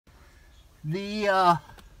The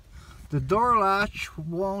door latch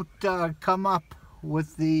won't come up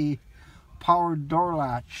with the powered door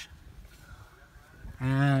latch,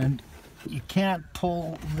 and you can't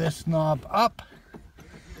pull this knob up,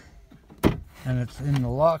 and it's in the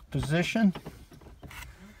lock position.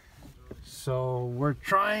 So we're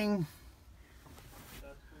trying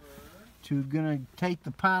to take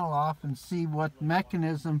the panel off and see what the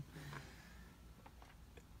mechanism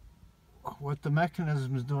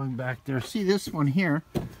is doing back there. See this one here,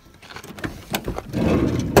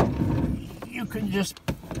 you can just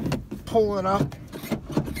pull it up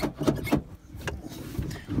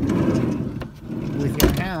with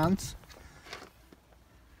your hands,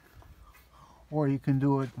 or you can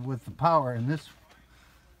do it with the power, and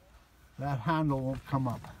that handle won't come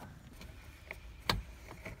up.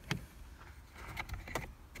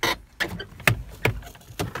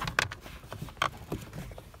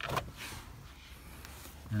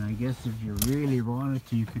 And I guess if you really wanted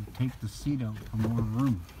to, you could take the seat out for more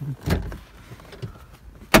room.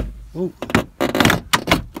 Oh,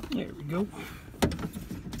 there we go.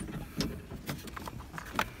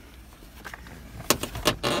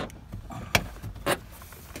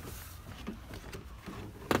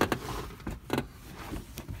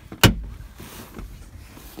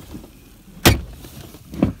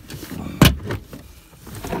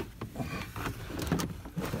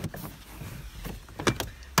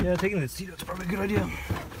 Yeah, taking the seat out is probably a good idea.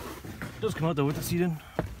 It does come out though with the seat in.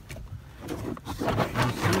 I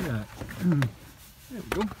see that. There we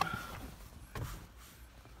go.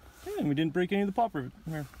 Yeah, and we didn't break any of the poppers.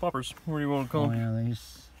 What do you want to call them? Oh yeah,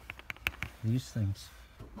 these things.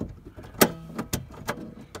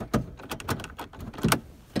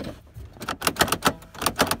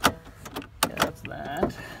 Yeah, that's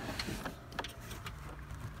that.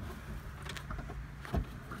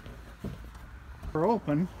 We're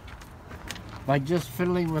open by just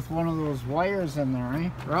fiddling with one of those wires in there, eh,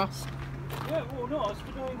 Ross? Yeah, well no, I was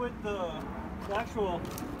fiddling with the actual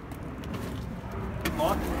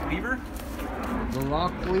lock lever. The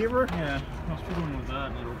lock lever? Yeah, I was fiddling with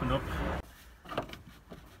that and it opened up.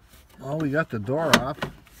 Well, we got the door off.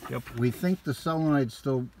 Yep. We think the solenoid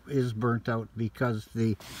still is burnt out because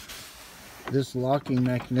this locking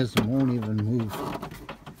mechanism won't even move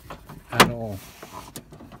at all.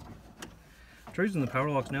 Try using the power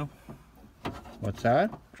locks now. What's that?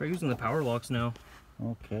 Try using the power locks now.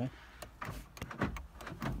 Okay.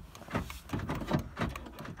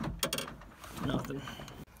 Nothing.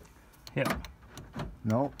 Yeah.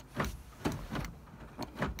 Nope.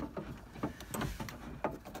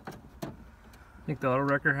 Think the auto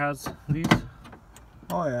wrecker has these?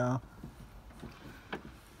 Oh yeah.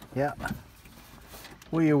 Yeah.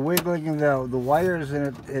 Were you wiggling the wires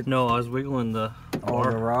in it? No, I was wiggling the Oh,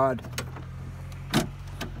 the rod.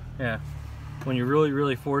 Yeah. When you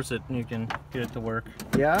really force it, you can get it to work.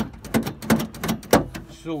 Yeah?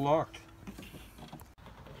 Still locked.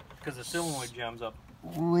 Because the solenoid jams up.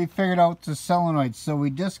 We figured out the solenoid, so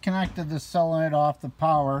we disconnected the solenoid off the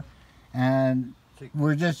power, and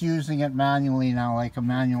we're just using it manually now, like a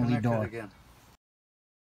manually door. Again.